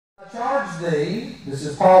Charge thee, this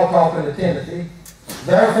is Paul talking to Timothy,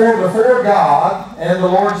 therefore before God and the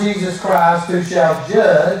Lord Jesus Christ, who shall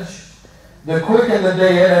judge the quick and the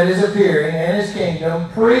dead at his appearing and his kingdom,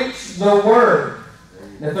 preach the word.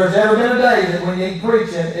 And if there's ever been a day that we need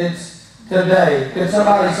preaching, it's today. Could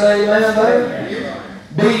somebody say amen there?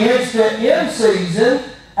 Be instant in season,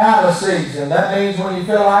 out of season. That means when you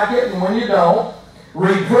feel like it and when you don't.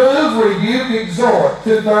 Reprove, rebuke, exhort.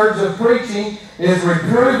 2/3 of preaching is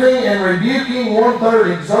reproving and rebuking, 1/3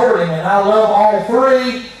 exhorting. And I love all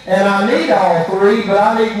three, and I need all three, but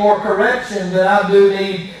I need more correction than I do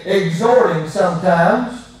need exhorting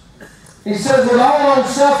sometimes. He says, with all long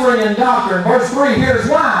suffering and doctrine. Verse 3, here's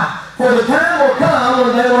why. For the time will come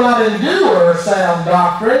when they will not endure sound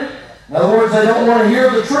doctrine. In other words, they don't want to hear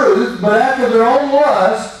the truth, but after their own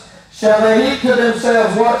lust shall they heap to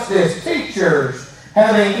themselves, what's this? Teachers,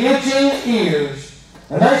 having itching ears.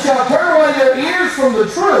 And they shall turn away their ears from the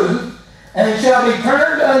truth, and shall be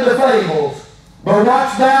turned unto fables. But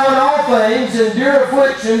watch thou in all things, endure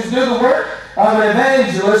afflictions, do the work of an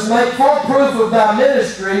evangelist, make full proof of thy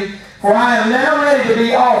ministry, for I am now ready to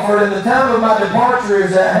be offered, and the time of my departure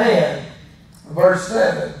is at hand. Verse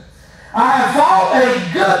 7. I have fought a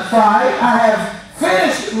good fight, I have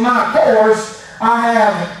finished my course, I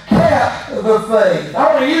have kept the faith. I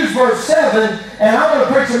want to use verse 7, and I want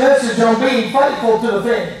to preach a message on being faithful to the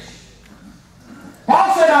finish.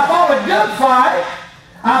 Paul said, I fought a good fight,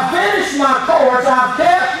 I finished my course, I've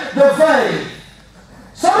kept the faith.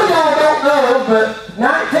 Some of y'all don't know, but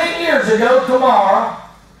 19 years ago tomorrow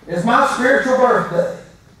is my spiritual birthday.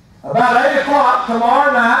 About 8 o'clock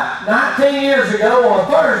tomorrow night, 19 years ago on a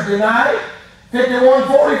Thursday night,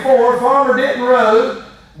 5144 Farmer Denton Road,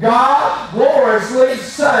 God gloriously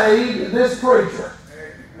saved this preacher.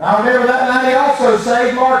 I remember that night he also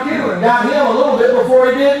saved Mark Ewan, got him a little bit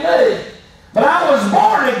before he did me. But I was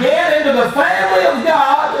born again into the family of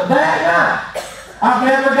God that night. I've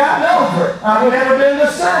never gotten over it. I've never been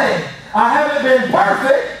the same. I haven't been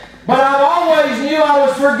perfect, but I've always knew I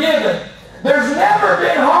was forgiven. There's never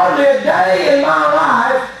been hardly a day in my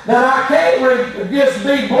life that I can't just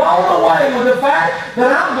be blown away with the fact that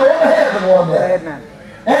I'm going to heaven one day. Amen.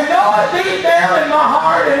 And know it deep down in my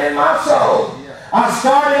heart and in my soul. I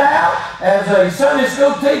started out as a Sunday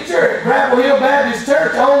school teacher at Gravel Hill Baptist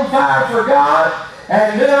Church, on fire for God.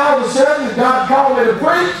 And then all of a sudden, God called me to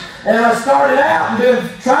preach. And I started out and been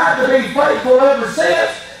trying to be faithful ever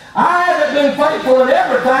since. I haven't been faithful in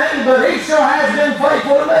everything, but he sure has been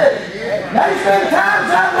faithful to me. There's been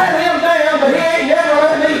times I've let him down, but he ain't never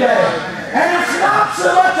let me down. And it's not so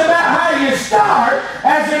much about how you start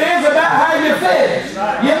as it is about how you finish.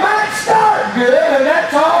 You might start good, and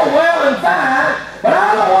that's all well and fine, but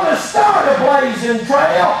I don't want to start a blazing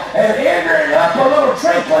trail and enter it up a little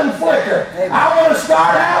trickling flicker. I want to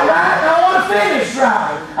start out right, and I want to finish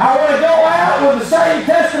right. I want to go out with the same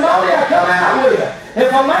testimony I come out with. If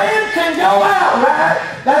a man can go out right,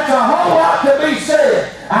 that's a whole lot to be said.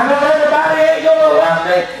 I know everybody ain't going to love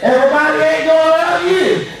me. Everybody ain't going to love you.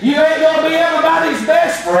 You ain't going to be everybody's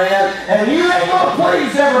best friend, and you ain't going to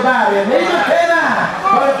please everybody, and neither can I.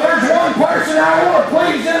 But if there's one person I want to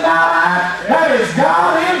please in my life, that is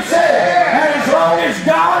God himself. And as long as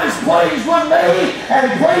God is pleased with me and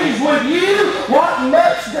pleased with you, what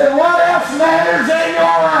else matters in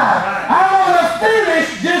your life? I want to finish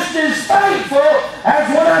just as faithful as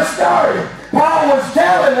when I started. Paul was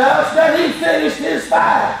telling us that he finished his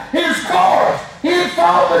fight, his course. He had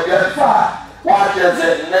fought the good fight. What does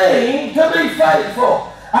it mean to be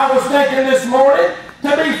faithful? I was thinking this morning, to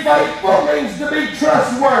be faithful means to be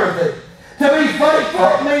trustworthy. To be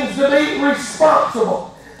faithful means to be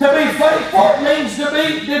responsible. To be faithful means to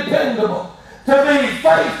be dependable. To be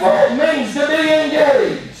faithful means to be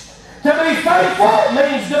engaged. To be faithful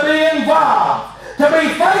means to be involved. To be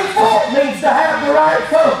faithful means to have the right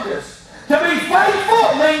focus. To be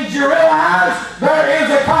faithful means you realize there is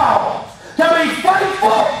a cause. To be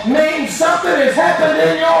faithful means something has happened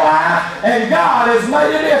in your life and God has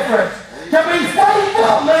made a difference. To be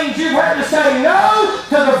faithful means you've had to say no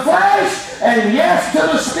to the flesh and yes to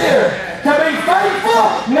the spirit. To be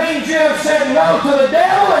faithful means you have said no to the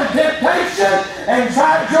devil and temptation and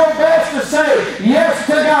tried your best to say yes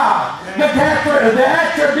to God. The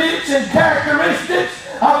attributes and characteristics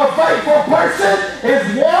of a faithful person is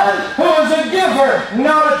one who is a giver,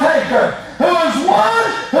 not a taker. Who is one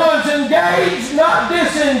who is engaged, not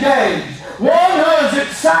disengaged. One who is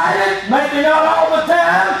excited, maybe not all the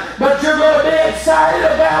time, but you're going to be excited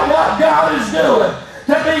about what God is doing.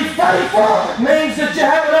 To be faithful means that you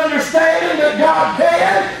have an understanding that God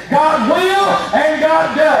can, God will, and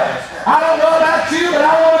God does. I don't know about you, but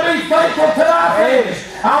I want to be faithful till I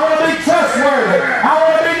finish. I want to be trustworthy. I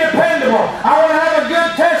want to be dependable. I want to have a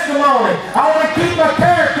good testimony. I want to keep my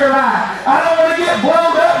character right. I don't want to get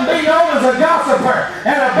blown up and be known as a gossiper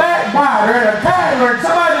and a backbiter and a tattler and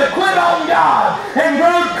somebody that quit on God and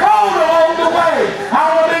grew cold along the way. I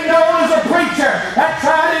want to be known as a preacher that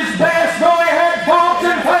tried his best, though he had faults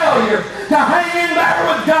and failures, to hang in there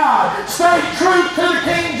with God. Stay true to the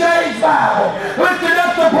King James Bible. Lifted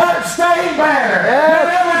up the blood-stained banner.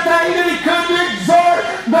 Did everything that he could to exhort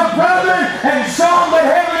the brethren and show them that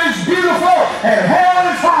heaven is beautiful and hell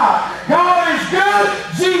is hot. God is good.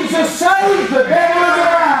 Jesus saves. The devil is a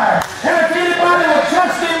liar. And if anybody will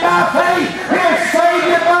trust him by faith, he'll save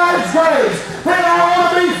you by his grace. Then I want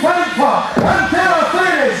to be faithful until I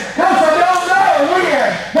finish, because I don't know when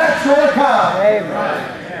that's going to come. Amen.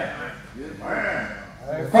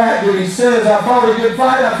 The fact that he says, I fought a good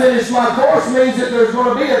fight, I finished my course, means that there's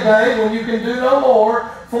going to be a day when you can do no more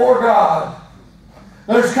for God.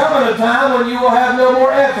 There's coming a time when you will have no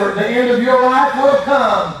more effort. The end of your life will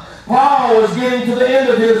come. Paul was getting to the end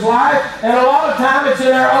of his life, and a lot of time it's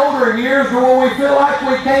in our older years where we feel like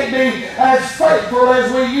we can't be as faithful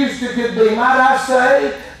as we used to could be. Might I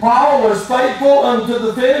say, Paul was faithful unto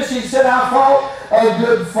the finish. He said, I fought a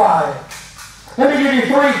good fight. Let me give you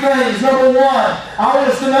three things. Number one, I want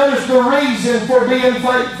us to notice the reason for being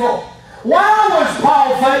faithful. Why was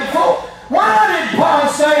Paul faithful? Why did Paul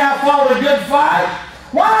say, I fought a good fight?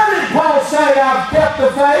 Why did Paul say, I've kept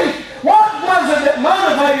the faith? What was it that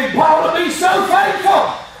motivated Paul to be so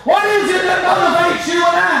faithful? What is it that motivates you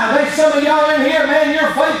and I? There's some of y'all in here, man,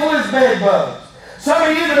 you're faithful as bedbugs. Some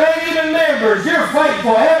of you that ain't even members, you're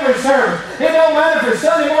faithful every service. It don't matter if it's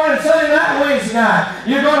Sunday morning, Sunday night, Wednesday night.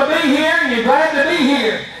 You're going to be here and you're glad to be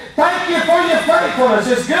here. Thank you for your faithfulness.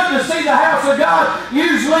 It's good to see the house of God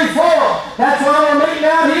usually full. That's why we're meeting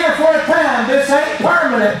out here for a time. This ain't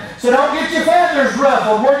permanent, so don't get your feathers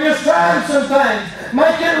ruffled. We're just trying some things.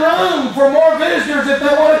 Making room for more visitors if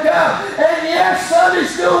they want to come. And yes, Sunday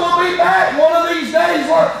school will be back one of these days,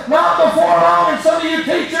 not before long. And some of you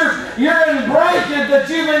teachers, your break that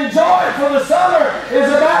you've enjoyed for the summer is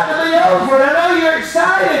about to be over. And I know you're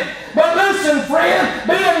excited. But listen, friend,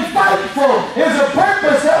 being faithful is a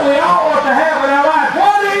purpose that we all want to have in our life.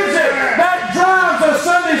 What is it that drives a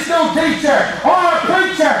Sunday school teacher or a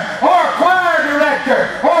preacher or a choir director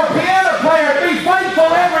or a piano player to be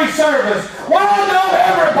faithful every service? Why don't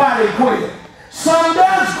everybody quit? Some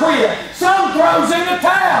does quit. Some throws in the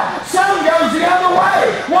towel. Some goes the other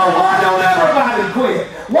way. Well, why don't everybody quit?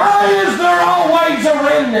 Why is there always a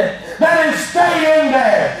remnant that has stayed in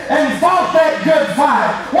there and fought that good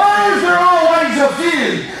fight? Why is there always a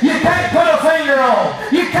few you can't put a finger on?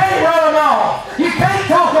 You can't run them off. You can't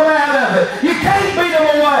talk them out of it. You can't beat them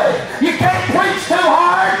away. You can't preach too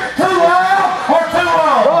hard, too loud, or too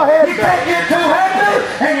long. Go ahead, you can't get too happy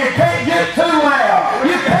and you can't get too loud.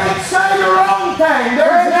 You can't say the wrong thing.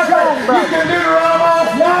 There's nothing you can do to run them off.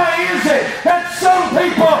 Why is it that some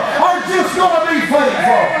people are just going to be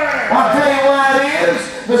faithful? I'll tell you why it is.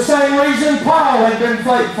 The same reason Paul had been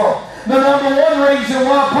faithful. The number one reason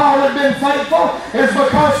why Paul had been faithful is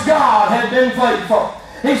because God had been faithful.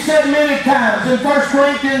 He said many times in 1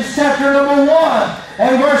 Corinthians chapter number 1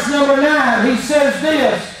 and verse number 9, he says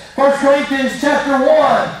this, 1 Corinthians chapter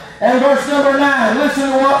 1 and verse number 9,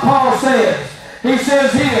 listen to what Paul says. He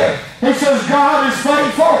says here, he says, God is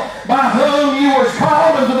faithful, by whom you were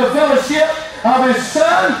called into the fellowship of his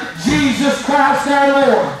Son, Jesus Christ our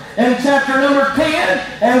Lord. In chapter number 10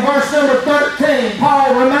 and verse number 13,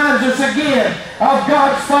 Paul reminds us again of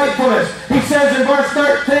God's faithfulness. He says in verse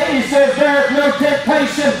 13, he says, there is no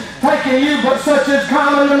temptation taking you but such as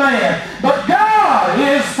common to man. But God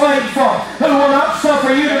is faithful, who will not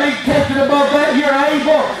suffer you to be tempted above that you're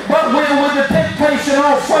able, but will with the temptation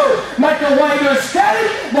also make a way to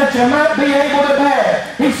escape that you might be able to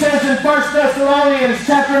bear. He says in 1 Thessalonians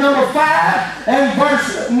chapter number 5 and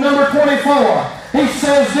verse number 24, he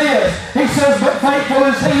says this, he says, but faithful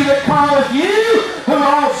is he that calleth you, who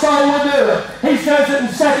also will do it. He says it in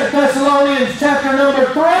 2 Thessalonians chapter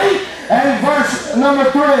number 3 and verse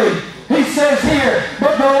number 3. He says here,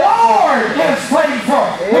 but the Lord is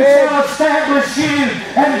faithful, who shall establish you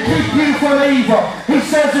and keep you from evil. He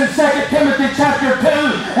says in 2 Timothy chapter 2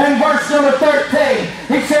 and verse number 13,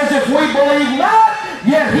 he says, if we believe not,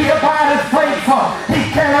 yet he abideth faithful.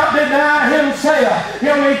 He cannot deny himself.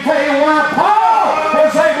 Let me tell you why Paul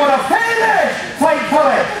was able to finish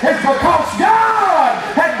faithfully. It's because God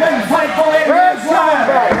had been faithful in his life.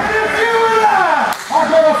 And if you and I are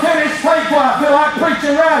going to finish faithful, I feel like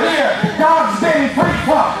preaching right here. God's been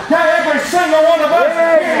faithful to every single one of us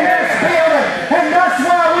in this building. And that's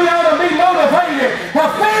why we ought to be motivated to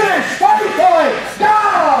finish faithfully. God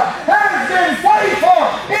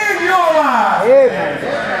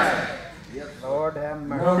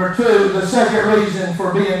The second reason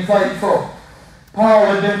for being faithful. Paul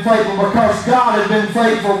had been faithful because God had been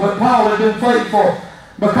faithful, but Paul had been faithful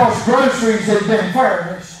because groceries had been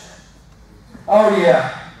furnished. Oh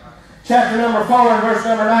yeah. Chapter number 4 and verse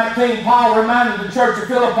number 19, Paul reminded the church of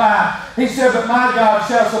Philippi. He said, but my God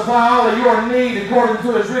shall supply all of your need according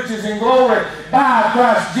to His riches in glory by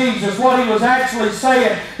Christ Jesus. What he was actually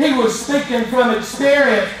saying, he was speaking from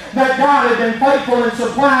experience that God had been faithful in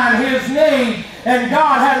supplying his need. And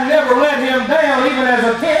God had never let him down, even as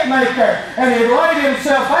a tent maker. And he had laid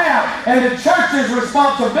himself out. And the church's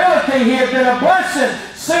responsibility, he had been a blessing,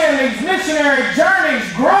 seeing these missionary journeys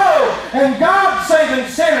grow, and God saving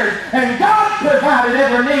sinners. And God provided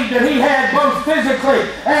every need that he had, both physically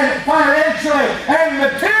and financially and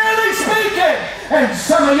materially speaking. And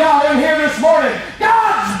some of y'all in here this morning,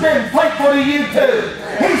 God's been faithful to you too.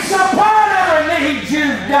 He supplied every need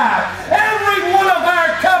you've got. Every one of our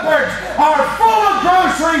cupboards are full of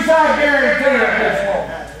groceries, I guarantee it this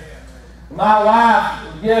morning. My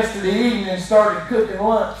wife yesterday evening started cooking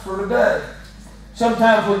lunch for today.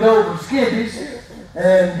 Sometimes we go over to Skibby's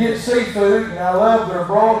and get seafood, and I love their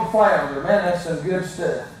broiled flounder. Man, that's some good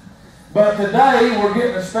stuff. But today we're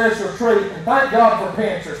getting a special treat, and thank God for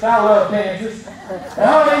Pinterest. I love Pinterest. And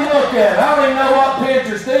I don't even look at it. I don't even know what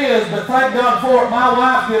Pinterest is, but thank God for it. My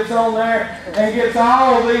wife gets on there and gets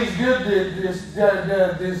all these good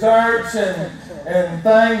desserts and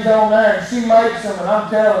things on there, and she makes them, and I'm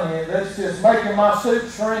telling you, that's just making my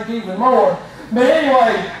soup shrink even more. But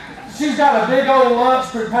anyway, she's got a big old lunch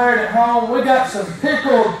prepared at home. We got some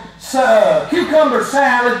pickled cucumber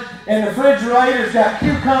salad in the refrigerator. It's got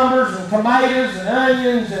cucumbers and tomatoes and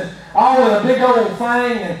onions and all in a big old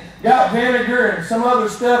thing, and got vinegar and some other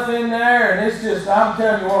stuff in there. And it's just, I'm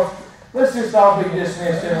telling you what, let's just all be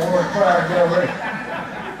dismissed in a word prayer, Jody.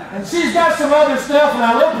 And she's got some other stuff, and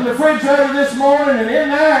I opened the refrigerator this morning, and in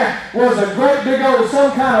there was a great big old,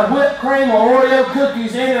 some kind of whipped cream or Oreo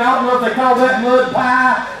cookies in it. I don't know if they call that mud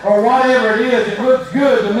pie or whatever it is. It looks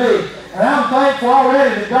good to me. And I'm thankful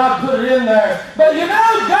already that God put it in there. But you know,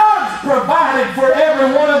 God's provided for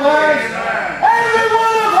every one of us. Every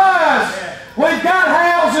one of us. We've got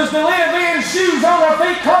houses to live in, shoes on our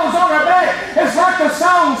feet, clothes on our back. It's like the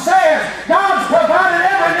song says, God's provided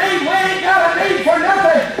every need. We ain't got a need for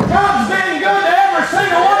nothing. God's been good to every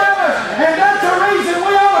single one of us. And that's the reason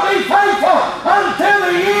we ought to be faithful until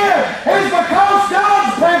the end, is because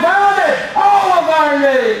God's provided all of our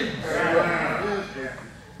needs.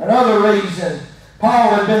 Another reason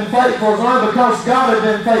Paul had been faithful is not because God had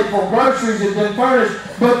been faithful. Groceries had been furnished,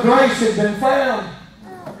 but grace had been found.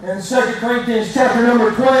 In 2 Corinthians chapter number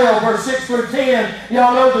 12, verse 6 through 10,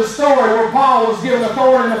 y'all know the story where Paul was given a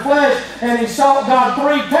thorn in the flesh, and he sought God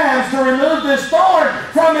 3 times to remove this thorn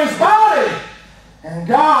from his body. And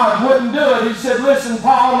God wouldn't do it. He said, listen,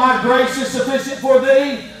 Paul, my grace is sufficient for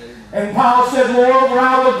thee. And Paul said, moreover,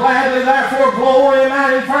 I will gladly therefore glory in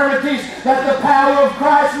my infirmities, that the power of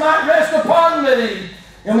Christ might rest upon thee.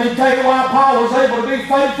 And let me tell you why Paul was able to be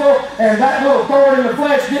faithful, and that little thorn in the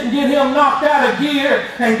flesh didn't get him knocked out of gear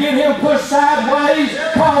and get him pushed sideways,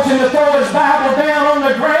 cause him to throw his Bible down on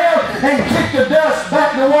the ground and kick the dust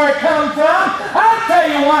back to where it come from. I'll tell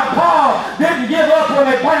you why Paul didn't give up when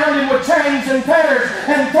they bound him with chains and fetters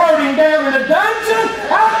and threw him down in a dungeon.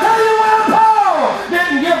 I'll tell you why Paul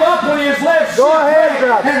didn't give up when he was left shipwrecked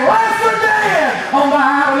and left for dead on the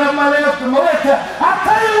island of Melita. I'll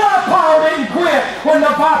tell you why Paul didn't quit when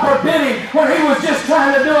the viper bit him, when he was just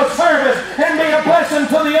trying to do a service and be a blessing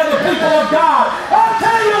to the other people of God. I'll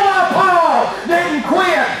tell you why Paul didn't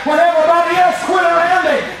quit when everybody else quit around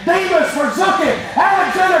him. Demas forsook him.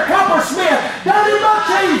 Alexander Coppersmith done him much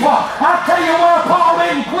evil. I'll tell you why Paul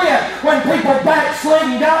didn't quit when people backslid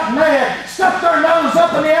and got mad, stuck their nose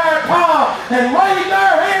up in the air at Paul and laid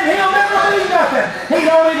their hand. He'll never be nothing. He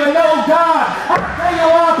don't even know God. I'll tell you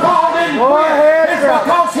why Paul didn't quit. It's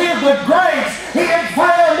because he had the grace he had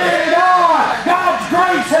found in God. God's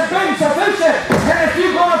grace has been sufficient. And if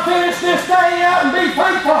you're going to finish this thing out and be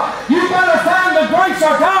faithful, you better find the grace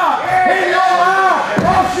of God in your life,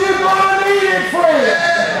 because you're going to need it, friend.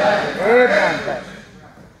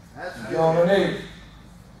 You're going to need it.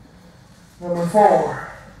 Number 4.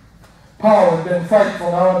 Paul had been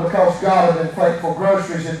faithful not only because God had been faithful,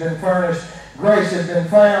 groceries had been furnished, grace had been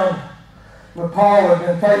found, but Paul had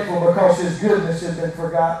been faithful because his goodness had been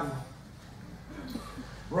forgotten.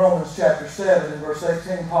 Romans chapter 7 and verse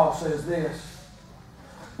 18, Paul says this.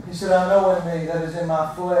 He said, I know in me, that is in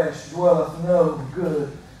my flesh, dwelleth no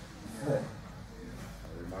good thing.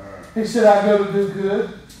 He said, I go to do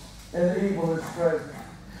good, and the evil is present.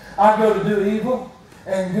 I go to do evil,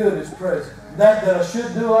 and good is present. That I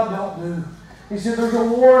should do, I don't do. He said, there's a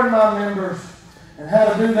war in my members, and how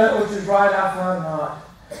to do that which is right I find not.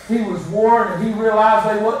 He was worn, and he realized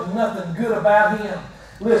there wasn't nothing good about him.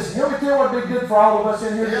 Listen, you want me to tell you what would be good for all of us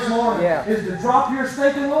in here this morning? Yeah. Is to drop your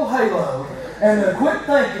stinking little halo and to quit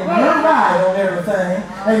thinking you're right on everything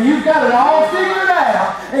and you've got it all figured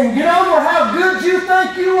out and get over how good you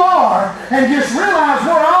think you are and just realize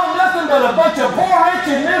we're all nothing but a bunch of poor,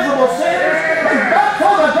 wretched, miserable sinners. And but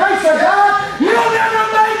for the grace of God, you'll never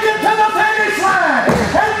make it to the finish line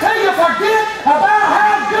until you forget about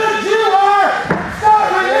how good you are. Start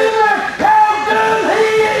remembering how good He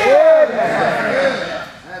is.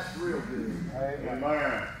 That's real good.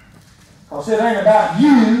 Amen. Because it ain't about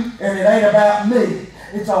you and it ain't about me.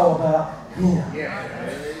 It's all about Him. Yeah.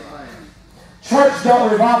 Church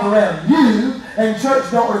don't revolve around you and church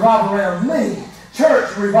don't revolve around me.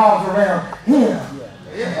 Church revolves around Him.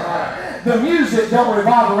 The music don't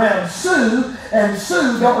revolve around Sue, and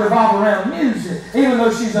Sue don't revolve around music. Even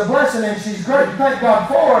though she's a blessing and she's great, thank God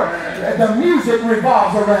for her, the music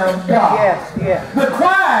revolves around God. Yes, yes. The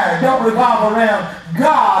choir don't revolve around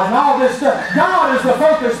God and all this stuff. God is the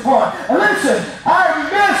focus point. And listen, our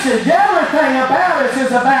message, everything about us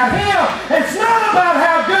is about Him. It's not about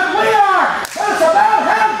how good we are. It's about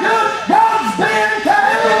how good God's been to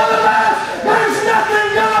every one of us. There's nothing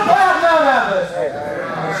good about none of us.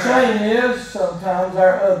 The shame is sometimes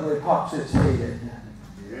our ugly pops its head.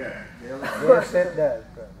 Yeah. Yes, it does,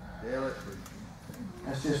 brother.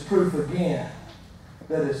 That's just proof again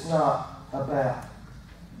that it's not about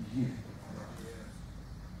you.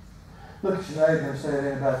 Look at your neighbor and say, it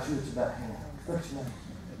ain't about you, it's about Him. Look at your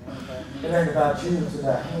neighbor. It ain't about you, it's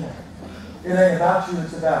about Him. It ain't about you,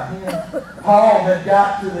 it's about Him. Paul had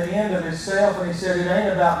got to the end of himself and he said, it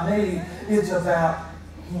ain't about me, it's about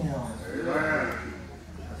Him. Amen.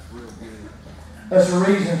 That's a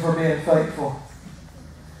reason for being faithful.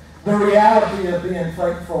 The reality of being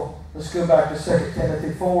faithful. Let's go back to 2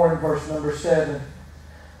 Timothy 4 and verse number 7.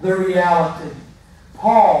 The reality.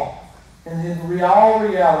 Paul, in his all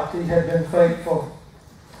reality, had been faithful.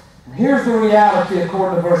 And here's the reality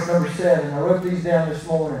according to verse number 7. I wrote these down this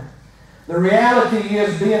morning. The reality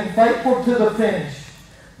is being faithful to the finish.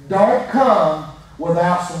 Don't come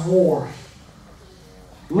without some wars.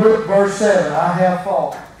 Look, verse 7. I have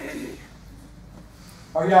fought.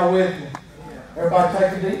 Are y'all with me? Everybody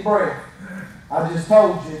take a deep breath. I just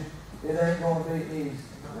told you, it ain't going to be easy.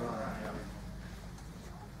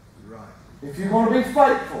 If you're going to be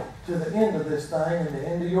faithful to the end of this thing and the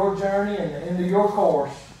end of your journey and the end of your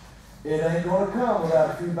course, it ain't going to come without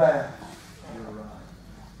a few battles.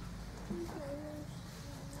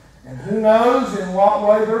 And who knows in what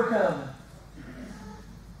way they're coming.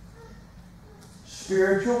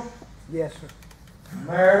 Spiritual, Yes, sir.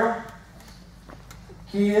 marital,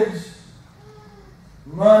 kids,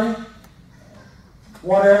 money,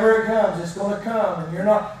 whatever it comes, it's going to come. And you're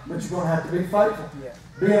not, but you're going to have to be faithful. Yeah.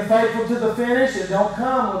 Being faithful to the finish, it don't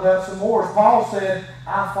come without some wars. Paul said,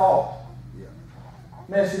 I fought. Yeah. Let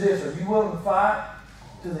me ask you this, are you willing to fight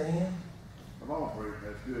to the end? Come on, preacher.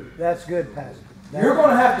 That's good. That's good, Pastor. You're going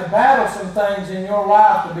to have to battle some things in your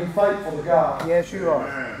life to be faithful to God. Yes, you are.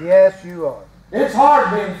 Amen. Yes, you are. It's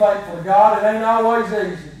hard being faithful to God. It ain't always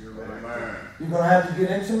easy. Amen. You're going to have to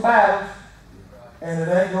get in some battles, and it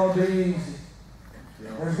ain't going to be easy.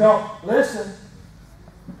 Listen,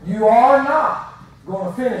 you are not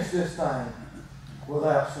going to finish this thing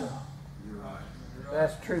without some.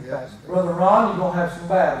 That's true, Pastor. Brother Ron, you're going to have some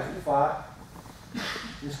battles to fight.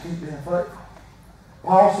 Just keep being faithful.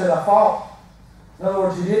 Paul said, I fought. In other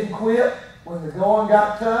words, he didn't quit when the going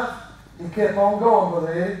got tough. He kept on going,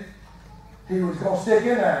 Brother Eddie. He was going to stick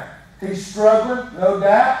in there. He's struggling, no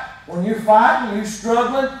doubt. When you're fighting, you're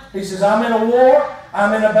struggling. He says, I'm in a war,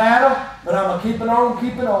 I'm in a battle, but I'm going to keep it on,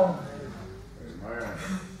 keep it on. Amen.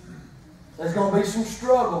 There's going to be some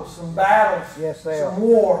struggles, some battles, Yes, they some are.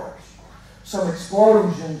 wars, some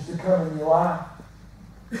explosions to come in your life.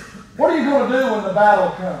 What are you going to do when the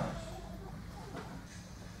battle comes?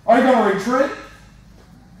 Are you going to retreat?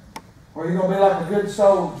 Or are you going to be like a good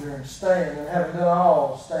soldier and stand and having done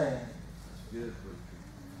all, stand? Good.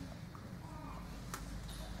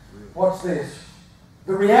 What's this?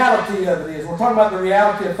 The reality of it is, we're talking about the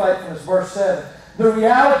reality of faithfulness, verse 7. The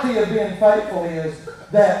reality of being faithful is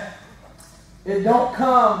that it don't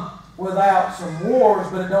come without some wars,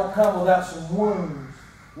 but it don't come without some wounds.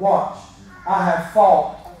 Watch. I have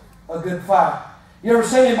fought a good fight. You ever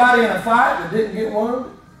seen anybody in a fight that didn't get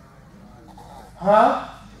wounded? Huh?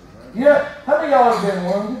 Yeah. How many of y'all have been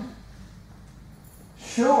wounded?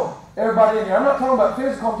 Sure. Everybody in here. I'm not talking about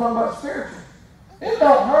physical, I'm talking about spiritual. It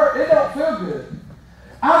don't hurt. It don't feel good.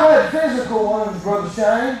 I had physical wounds, Brother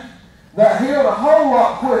Shane, that healed a whole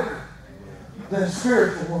lot quicker than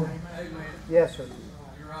spiritual wounds. Yes, sir.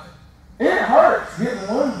 It hurts getting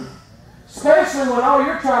wounded, especially when all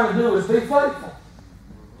you're trying to do is be faithful.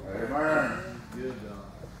 Amen. Good.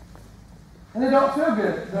 And it don't feel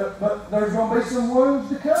good, but there's going to be some wounds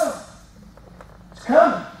to come. It's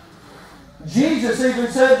coming. Jesus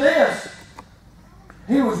even said this.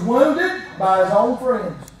 He was wounded by his own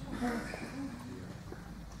friends.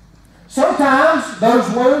 Sometimes those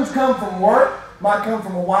wounds come from work, might come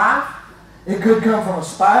from a wife. It could come from a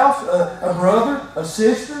spouse, a brother, a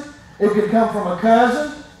sister. It could come from a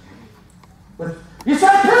cousin. But you say,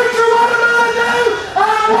 preacher, what am I doing?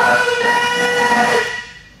 I'm wounded!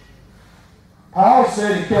 Paul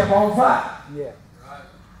said he kept on fighting. Yeah.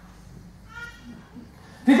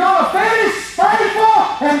 If you're going to finish faithful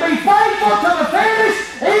and be faithful to the finish,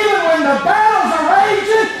 even when the battles are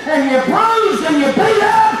raging and you're bruised and you're beat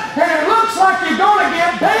up and it looks like you're going to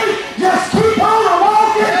get beat, just keep on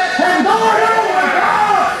walking and going on with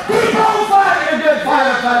God. Keep on fighting a good fight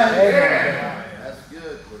of faith. That's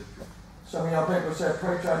good, preacher. Some of y'all people say,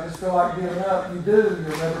 preacher, I just feel like giving up. You do,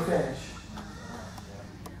 you'll never finish.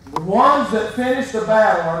 The ones that finish the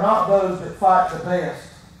battle are not those that fight the best.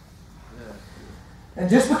 And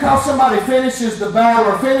just because somebody finishes the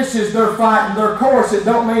battle or finishes their fight and their course, it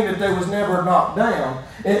don't mean that they was never knocked down.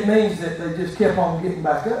 It means that they just kept on getting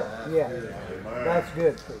back up. Yeah. That's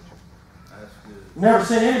good, preacher. That's good. Never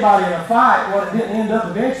seen anybody in a fight what it didn't end up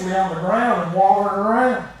eventually on the ground and wallowing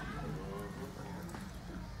around.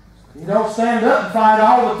 You don't stand up and fight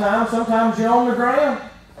all the time. Sometimes you're on the ground.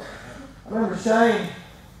 I remember Shane,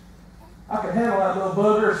 I could handle that little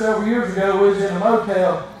bugger. Several years ago, we was in a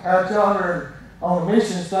motel out yonder on a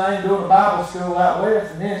missions thing, doing a Bible school out west,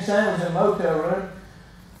 and me and Shane was in a motel room.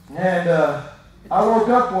 And I woke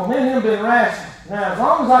up, well, me and him been wrestling. Now, as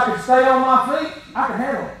long as I could stay on my feet, I could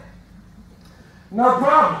handle it. No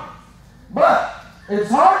problem. But it's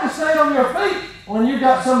hard to stay on your feet when you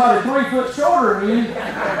got somebody 3 foot shorter than you.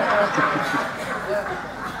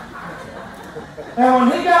 And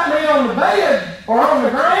when he got me on the bed or on the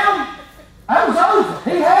ground, I was over.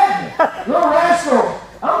 He had me. Little rascal.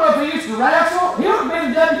 I don't know if he used to wrestle. He would have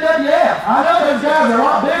been WWF. I know those guys are a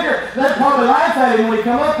lot bigger. They'd probably laugh at him when he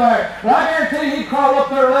come up there. But I guarantee you he'd crawl up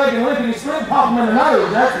their leg and lick his foot and pop him in the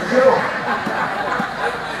nose. That's for sure.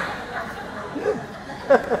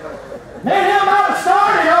 Me and him might have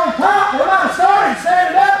started on top. We might have started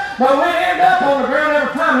standing up. But we'd end up on the ground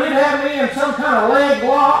every time. He'd have me in some kind of leg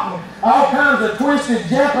lock and all kinds of twisted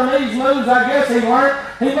Japanese moves I guess he learned.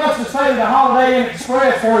 He must have stayed at the Holiday Inn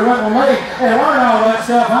Express before he went with me and learned all that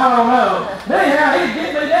stuff. I don't know. But anyhow, he'd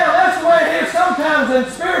get me down. That's the way it is sometimes in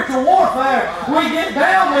spiritual warfare. We get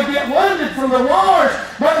down, we get wounded from the wars.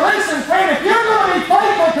 But listen, friend, if you're going to be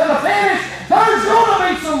faithful to the finish, there's going to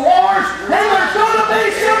be some wars and there's going to be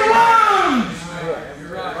some wounds.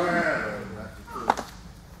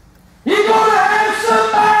 You're going to have some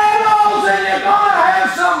battles and you're going to have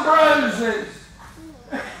some bruises.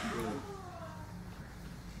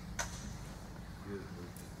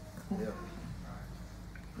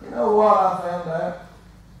 You know what I found out?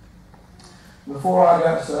 Before I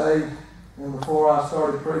got saved and before I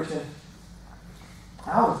started preaching,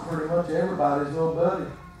 I was pretty much everybody's little buddy.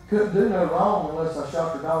 Couldn't do no wrong unless I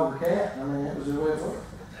shot the dog or cat. I mean, it was the way it was.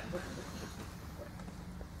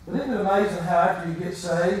 But isn't it amazing how after you get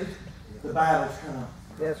saved, the battles come?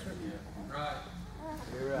 Yes, sir. Right.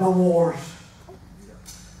 The wars,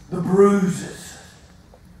 the bruises,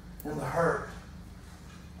 and the hurt,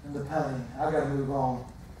 and the pain. I got to move on.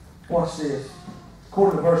 Watch this.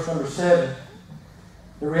 According to verse number 7,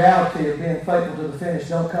 the reality of being faithful to the finish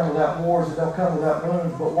don't come without wars, it don't come without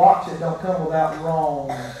wounds, but watch it, don't come without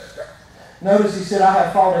wrong. Notice he said, I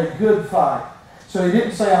have fought a good fight. So he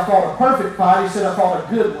didn't say I fought a perfect fight, he said I fought a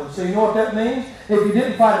good one. So you know what that means? If he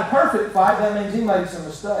didn't fight a perfect fight, that means he made some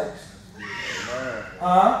mistakes.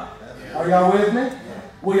 Are y'all with me?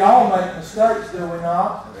 We all make mistakes, do we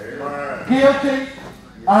not? Amen. Guilty.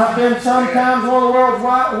 I've been sometimes one of the world's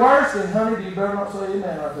worst, and honey, you better not say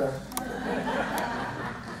amen right there.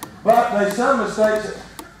 But there's some mistakes.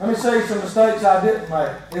 Let me say some mistakes I didn't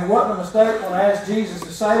make. It wasn't a mistake when I asked Jesus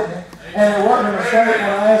to save me, and it wasn't a mistake when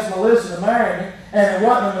I asked Melissa to marry me, and it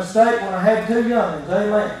wasn't a mistake when I had 2 youngins.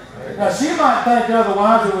 Amen. Now she might think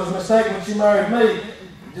otherwise. It was a mistake when she married me.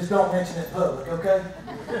 Just don't mention it in public, okay?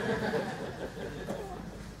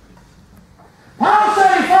 Paul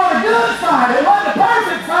said he fought a good fight. It wasn't a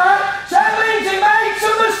perfect fight. So that means he made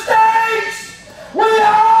some mistakes. We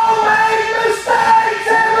all make mistakes,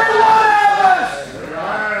 every one of us.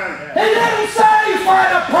 He didn't say fight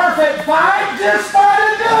a perfect fight, just fight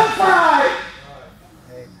a good fight.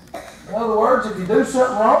 words. If you do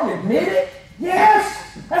something wrong, admit it.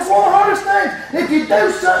 Yes, that's one of the hardest things. If you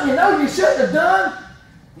do something you know you shouldn't have done,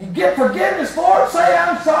 you get forgiveness for it, say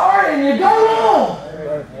I'm sorry, and you go on.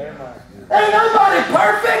 Ain't nobody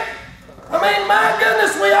perfect. I mean, my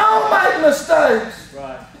goodness, we all make mistakes.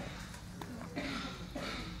 Right.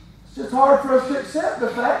 It's just hard for us to accept the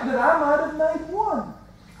fact that I might have made one.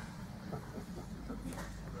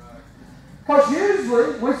 Because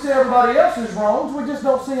usually we see everybody else's wrongs, we just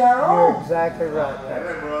don't see our own. You're exactly right.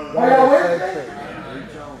 Are y'all with me?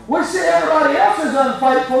 We see everybody else's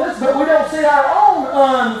unfaithfulness, but we don't see our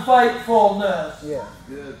own unfaithfulness. Yeah.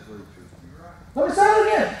 Good preacher. Let me say it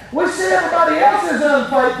again. We see everybody else's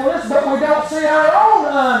unfaithfulness, but we don't see our own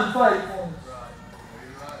unfaithfulness.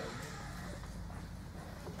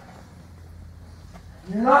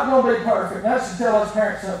 You're not going to be perfect. That should tell us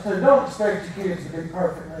parents something too. Don't expect your kids to be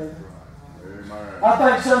perfect either. I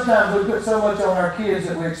think sometimes we put so much on our kids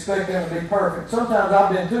that we expect them to be perfect. Sometimes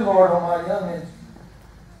I've been too hard on my youngins.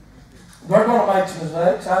 They're going to make some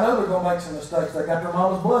mistakes. I know they're going to make some mistakes. They got their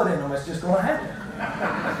mama's blood in them. It's just going to happen.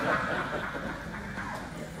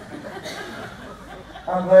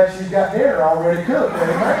 I'm glad she's got dinner already cooked.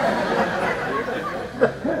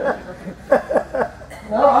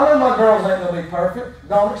 No, I know my girls ain't going to be perfect.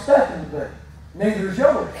 Don't expect them to be. Neither is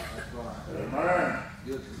yours. Amen.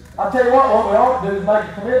 I'll tell you what we ought to do is make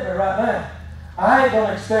a commitment right now. I ain't going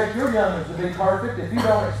to expect your youngins to be perfect if you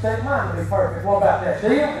don't expect mine to be perfect. What about that?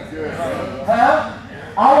 Deal? Huh?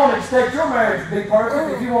 I won't expect your marriage to be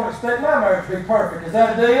perfect if you won't expect my marriage to be perfect. Is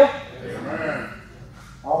that a deal? Amen.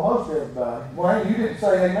 Almost everybody. Wayne, you didn't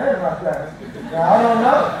say amen right there. Now, I don't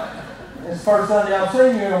know. It's the first Sunday I've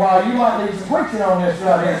seen you in a while. You might need some preaching on this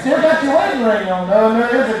right here. Still got your wedding ring on, though, and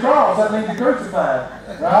there is a cross. That means you're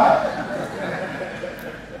crucified. Right?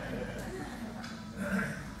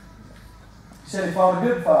 He said he fought a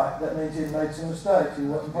good fight. That means he made some mistakes. He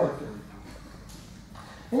wasn't perfect.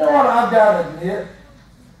 You know what? I've got to admit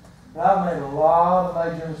that I've made a lot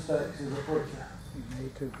of major mistakes as a preacher. Me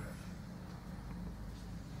too.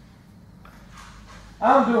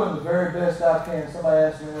 I'm doing the very best I can. Somebody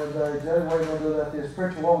asked me the other day, Jody, what are you going to do about this?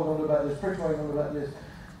 Preacher, what are we going to do about this? Preacher, what are you going to do about this?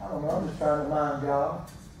 I don't know. I'm just trying to mind God.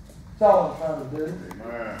 That's all I'm trying to do.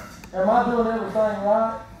 Amen. Am I doing everything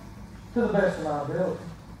right? To the best of my ability.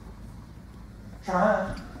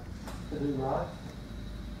 Trying to do right.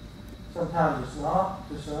 Sometimes it's not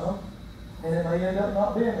to some, and it may end up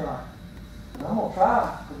not being right. And I'm going to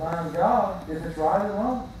try to mind God if it's right or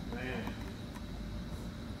wrong.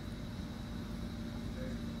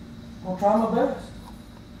 I'm going to try my best.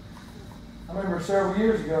 I remember several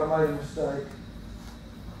years ago I made a mistake.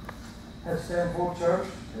 Had to stand before church.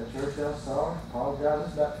 At church house, sorry. Apologize.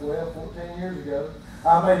 It's about 12, 14 years ago.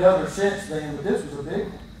 I made others since then, but this was a big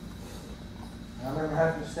one. I remember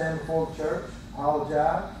having to stand before the church,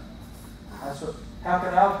 apologize. I said, how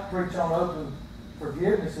can I preach on open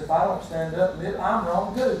forgiveness if I don't stand up and admit I'm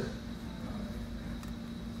wrong too?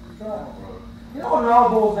 That's right. You know what it all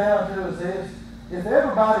boils down to is this. If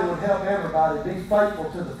everybody would help everybody be faithful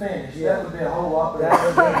to the finish, that would be a whole lot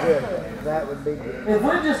better. That would be good. That would be good. If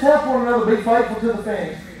we just help one another be faithful to the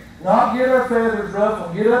finish, not get our feathers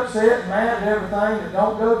ruffled, get upset and mad at everything that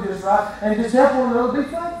don't go just right, and just help one another be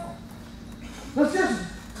faithful. Let's just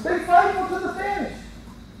be faithful to the finish.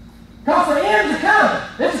 Because the end's coming.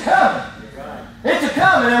 It's coming. It's a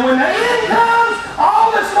coming. And when the end comes,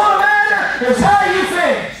 all that's going to matter is how you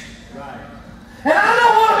finish. And I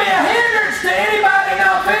don't want to be a hindrance to anybody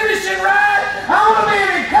not finishing right. I want to be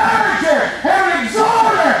an encourager and an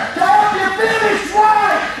exhorter to help you finish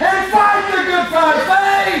right and fight the good fight of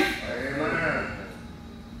faith. Amen.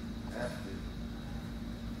 That's good.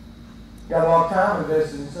 Got a lot of time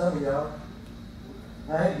invested in some of y'all.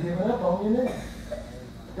 I ain't giving up on you now.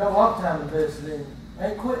 Got a lot of time invested in you. I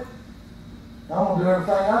ain't quit. I'm going to do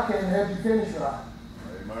everything I can to help you finish right.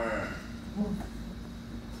 Amen.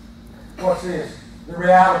 What's this? The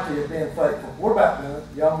reality of being faithful. We're about done.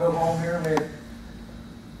 Y'all go home here in a minute.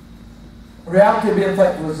 The reality of being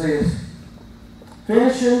faithful is this.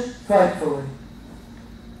 Finishing faithfully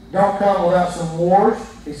don't come without some wars.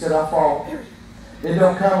 He said, I fought. It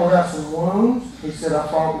don't come without some wounds. He said, I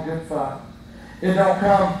fought the good fight. It don't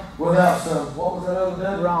come without some, what was that other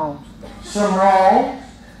thing? Wrongs. Some wrongs.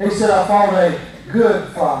 He said, I fought a good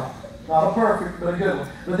fight. Not a perfect, but a good one.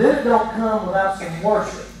 But then it don't come without some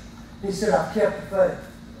worship. He said, I've kept the faith.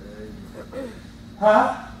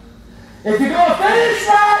 Huh? If you're going to finish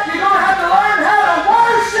right, you're going to have to learn how to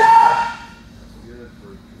worship.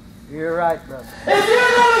 You're right, brother. If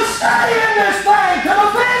you're going to stay in this thing to the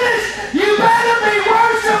finish, you better be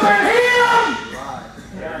worshiping Him.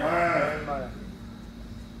 Amen.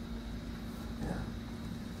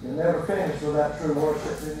 never finish without true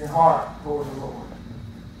worship in your heart toward the Lord.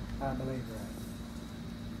 I believe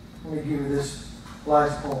that. Let me give you this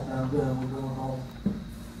last point and I'm done. We're going home.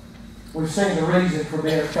 We've seen the reason for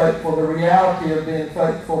being faithful, the reality of being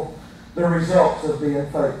faithful, the results of being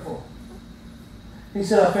faithful. He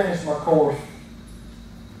said, I finished my course.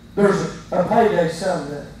 There's a payday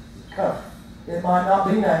someday coming. It might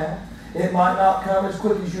not be now. It might not come as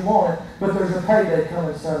quick as you want it, but there's a payday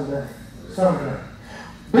coming someday.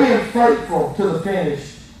 Being faithful to the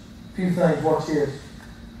finish. A few things, watch this.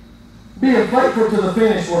 Being faithful to the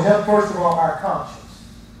finish will help, first of all, our conscience.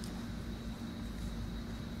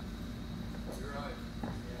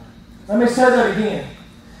 Let me say that again.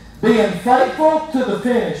 Being faithful to the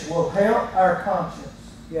finish will help our conscience.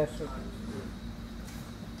 Yes, sir.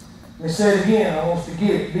 Let me say it again. I want us to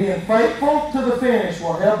get it. Being faithful to the finish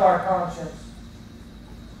will help our conscience.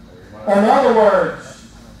 In other words,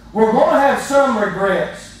 we're going to have some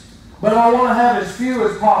regrets, but I want to have as few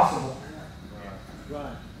as possible.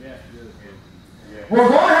 We're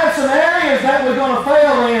going to have some areas that we're going to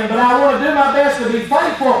fail in, but I want to do my best to be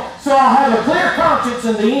faithful so I'll have a clear conscience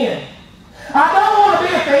in the end. I don't want to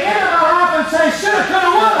be at the end of my life and say, shoulda,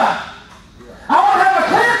 coulda, woulda. I want to have a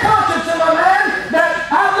clear conscience in my man that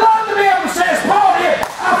I'd love to be able to say, as Paul did,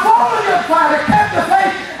 I fought a good fight, I kept the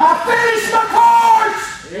faith, I finished my course.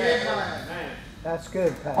 That's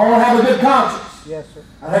good, Pat. I want to have a good conscience. Yes, sir.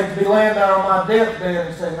 I'd hate to be laying there on my deathbed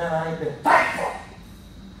and say, man, I ain't been faithful.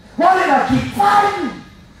 Why did I keep fighting?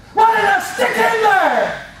 Why did I stick in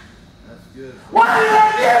there? That's good. Why did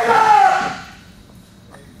I give up?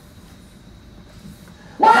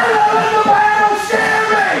 Why did I let the battle scare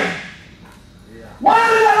me? Why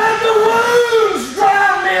did I let the wounds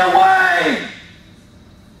drive me away?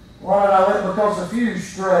 Why did I let, because a few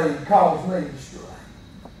strayed, cause me to stray?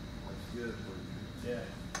 That's good for you. Yeah.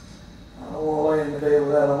 I don't want to lay in the bed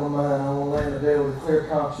with that on my mind. I want to lay in the bed with a clear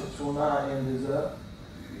conscience when my end is up.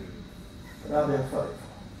 But I've been faithful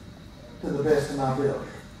to the best of my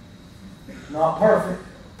ability. Not perfect,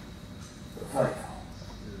 but faithful.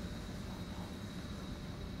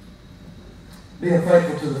 Being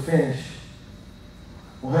faithful to the finish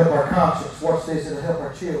will help our conscience. Watch this, it'll help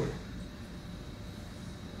our children.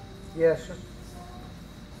 Yes, sir.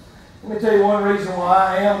 Let me tell you one reason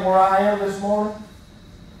why I am where I am this morning.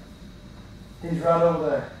 He's right over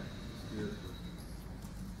there.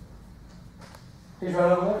 He's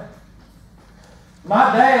right over there.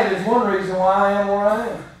 My dad is one reason why I am where I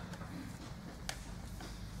am.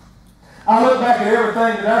 I look back at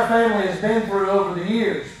everything that our family has been through over the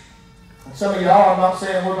years. And some of y'all, I'm not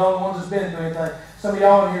saying we're the only ones that's been through anything. Some of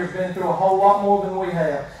y'all in here have been through a whole lot more than we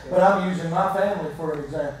have. But I'm using my family for an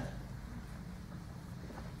example.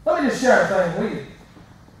 Let me just share a thing with you.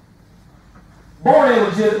 Born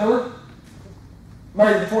illegitimately,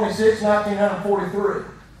 May the 26th, 1943.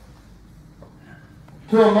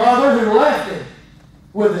 To a mother who left him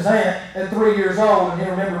with his aunt at 3 years old, and he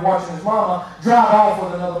remembered watching his mama drive off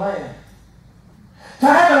with another man. To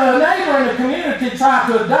having a neighbor in the community try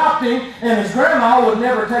to adopt him, and his grandma would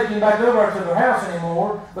never take him back over to their house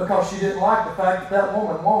anymore because she didn't like the fact that that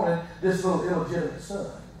woman wanted this little illegitimate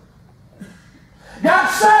son. Got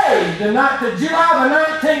saved in July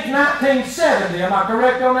the 19th, 1970. Am I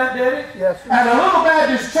correct on that, Daddy? Yes, sir. At a little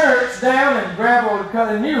Baptist church down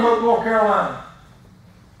in New Hope, North Carolina.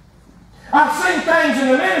 I've seen things in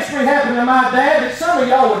the ministry happen to my dad that some of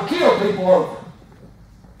y'all would kill people over.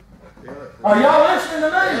 Are y'all listening to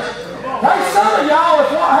me? Hey, some of y'all, if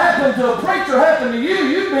what happened to a preacher happened to you,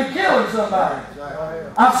 you'd be killing somebody.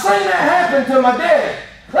 I've seen that happen to my dad.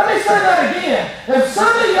 Let me say that again. If some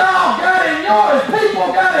of y'all if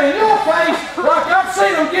people got in your face, like I've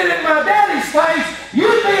seen them get in my daddy's face,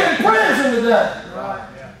 you'd be in prison today.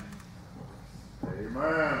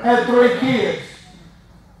 Amen. Had 3 kids.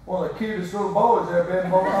 One of the cutest little boys there been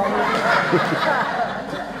born on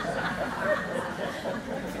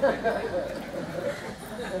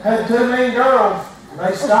Had 2 mean girls.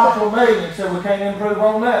 They stopped with me and said, we can't improve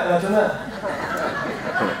on that. That's enough.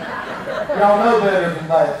 Y'all know better than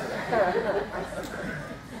that.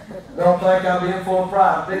 Don't think I'm being full of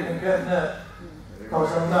pride, picking and cutting up.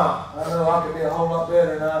 Because I'm not. I know I could be a whole lot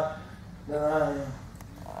better than I am.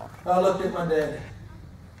 I looked at my daddy.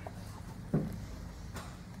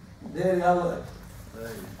 Daddy, I love you.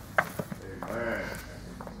 Amen.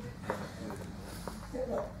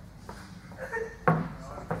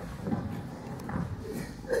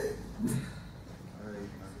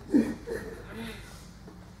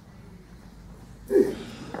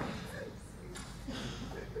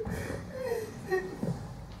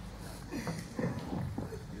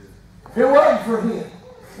 If it wasn't for him,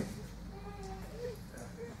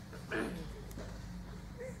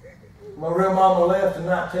 My real mama left in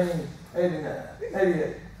 1989,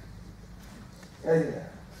 88, 89.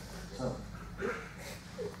 So,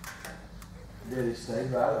 Daddy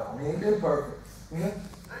stayed right on. He ain't been perfect. You know?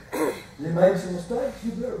 He made some mistakes,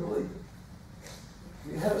 you better believe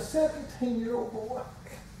it. He had a 17-year-old boy.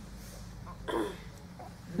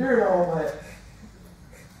 During all that,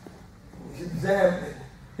 he was examining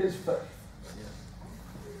his faith.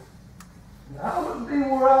 And I wouldn't be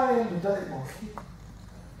where I am today, Marky.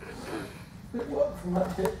 If it wasn't for my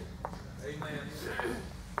dad. Amen.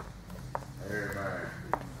 Amen.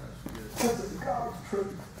 That's the God's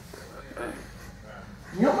truth.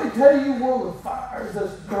 You want me to tell you one of the fires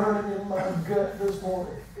that's burning in my gut this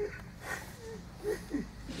morning?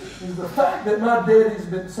 Is the fact that my daddy's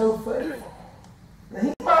been so faithful. Now,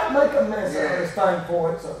 he might make a mess out of this thing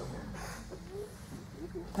before it's over.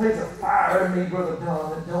 There's a fire in me, Brother Don,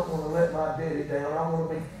 that don't want to let my daddy down. I want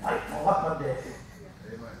to be faithful like my daddy.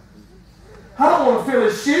 I don't want to fill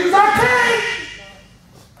his shoes. I can't!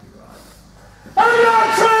 I'm not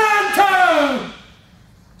trying to!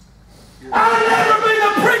 I'll never be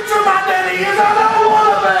the preacher my daddy is. I don't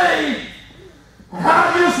want to be! I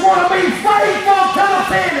just want to be faithful to the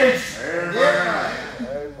finish.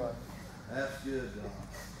 Amen. That's good, Don.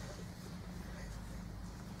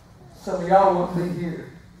 Some of y'all wouldn't be here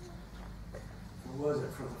if it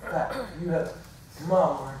wasn't for the fact that you had a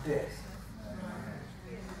mom or a dad.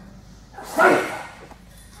 Faithful.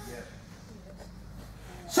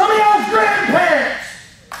 Some of y'all's grandparents.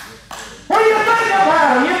 What do you think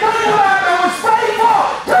about them? You think about them was faithful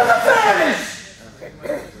to the finish.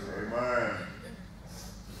 Amen.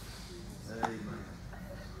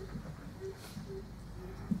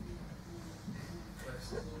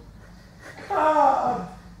 God.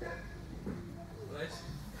 Bless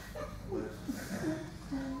you.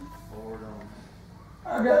 Lord on.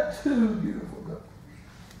 I got two beautiful girls.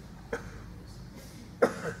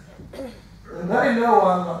 And they know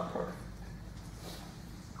I'm not perfect.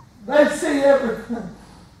 They see everything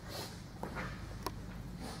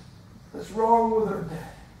that's wrong with their dad.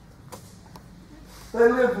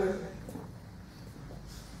 They live with me.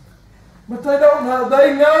 But they don't know.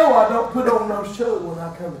 They know I don't put on no show when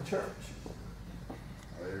I come to church.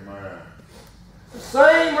 Amen. The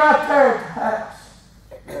same right there at the house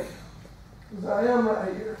as I am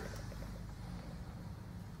right here.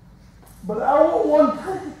 But I want one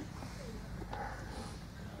thing.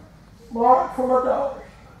 Mark, for my daughters.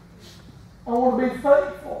 I want to be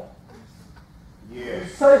faithful for the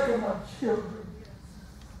Yes. sake of my children.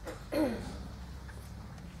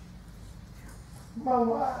 My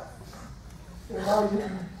wife and my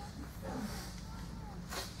young.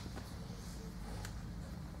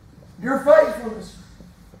 Your faithfulness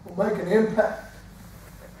will make an impact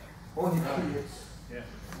on your kids.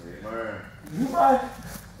 Amen. You might.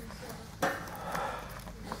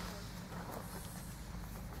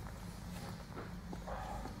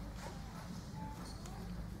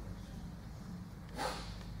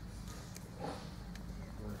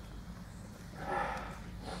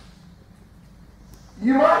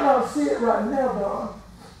 You might not see it right now, Don.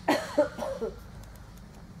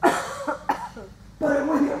 But it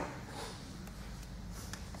will.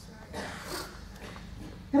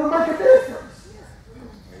 It'll make a difference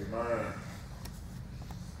Amen.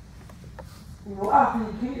 in the life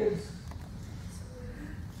of your kids.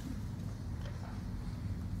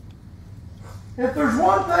 If there's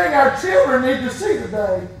one thing our children need to see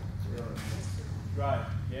today, Right.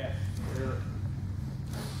 Yeah.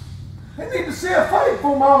 they need to see a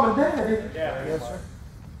faithful mom and daddy. Yeah. Yes, sir.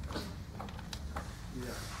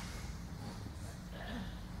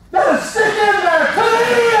 That'll stick in there to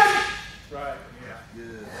the end, Right. Yeah.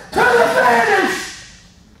 Good. to the finish.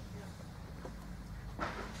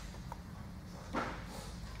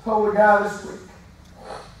 Told a guy this week.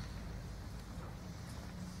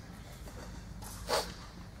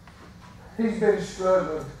 He's been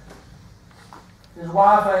struggling. His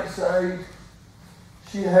wife ain't saved.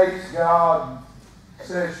 She hates God.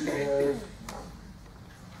 Says she does.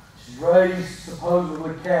 She's raised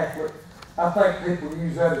supposedly Catholic. I think people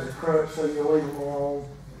use that as a crutch so you leave them alone.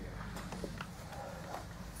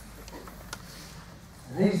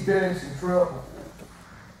 And he's been in some trouble.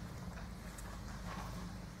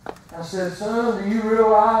 I said, son, do you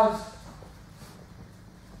realize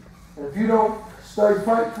that if you don't stay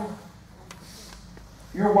faithful,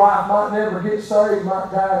 your wife might never get saved,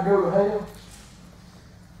 might die and go to hell?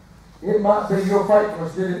 It might be your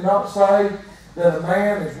faithfulness. Did it not say that a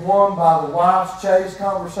man is won by the wife's chaste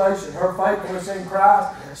conversation, her faithfulness in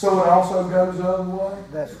Christ, so it also goes the other way?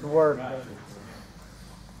 That's the word. Right.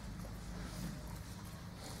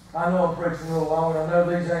 I know I'm preaching a little long. I know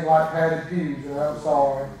these ain't like padded pews, and I'm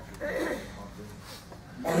sorry.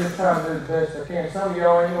 I'm just trying to do the best I can. Some of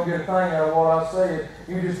y'all ain't going to get a thing out of what I said.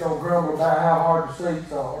 You're just going to grumble about how hard the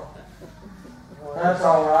seats are. That's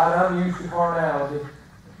all right. I'm used to carnality.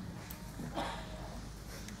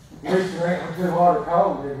 At least there ain't too hard or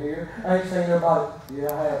cold in here. I ain't seen nobody.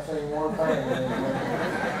 Yeah, I have seen one thing.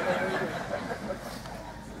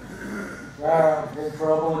 I'm in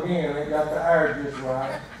trouble again. They got the air just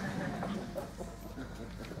right.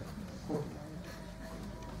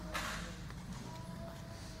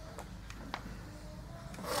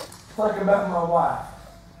 Thinking about my wife.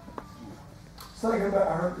 Thinking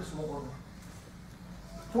about her this morning.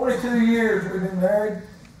 22 years we've been married.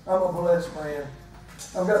 I'm a blessed man.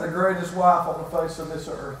 I've got the greatest wife on the face of this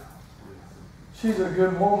earth. She's a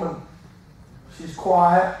good woman. She's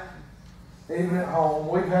quiet, even at home.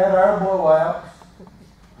 We've had our blowouts,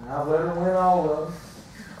 and I've let her win all of them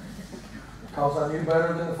because I knew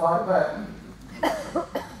better than to fight back.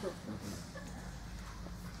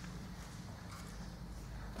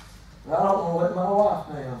 I don't want to let my wife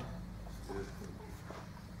down.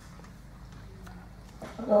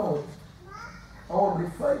 I don't. I want to be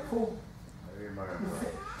faithful. Amen.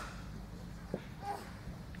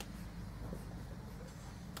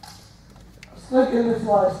 I was thinking this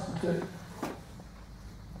last two.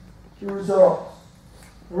 The results.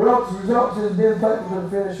 The results is being faithful to the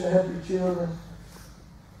finish to help your children,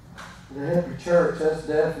 to help your church, that's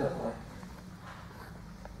definitely.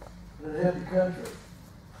 To help your country.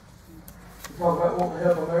 We talk about wanting to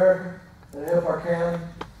help America, and help our county.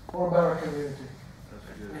 What about our community?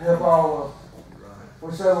 And help all of us.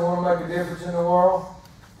 We say we want to make a difference in the world.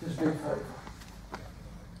 Just be faithful.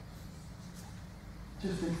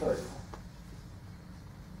 Just be faithful.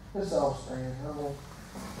 Let's all stand. I'm going to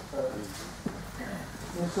pray.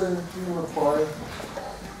 Let's see that you will pray.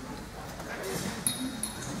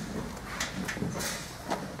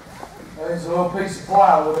 There's a little piece of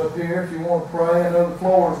plywood up here if you want to pray. I know the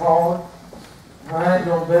floor is hard. I ain't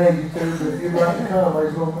going to beg you to, but if you'd like to come,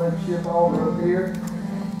 there's a little membership altar up here.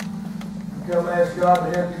 Come ask God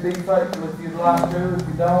to help you be faithful if you'd like to. If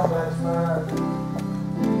you don't, that's fine.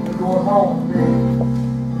 We're going home.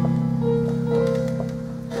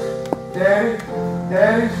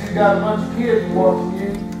 Daddies, you got a bunch of kids watching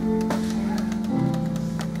you.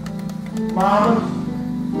 Mamas,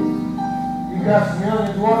 you got some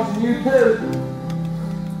youngins watching you too.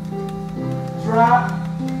 That's right.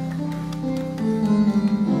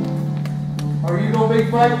 Are you going to be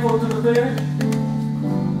faithful to the finish?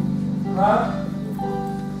 Right?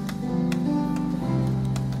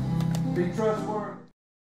 Be trustworthy.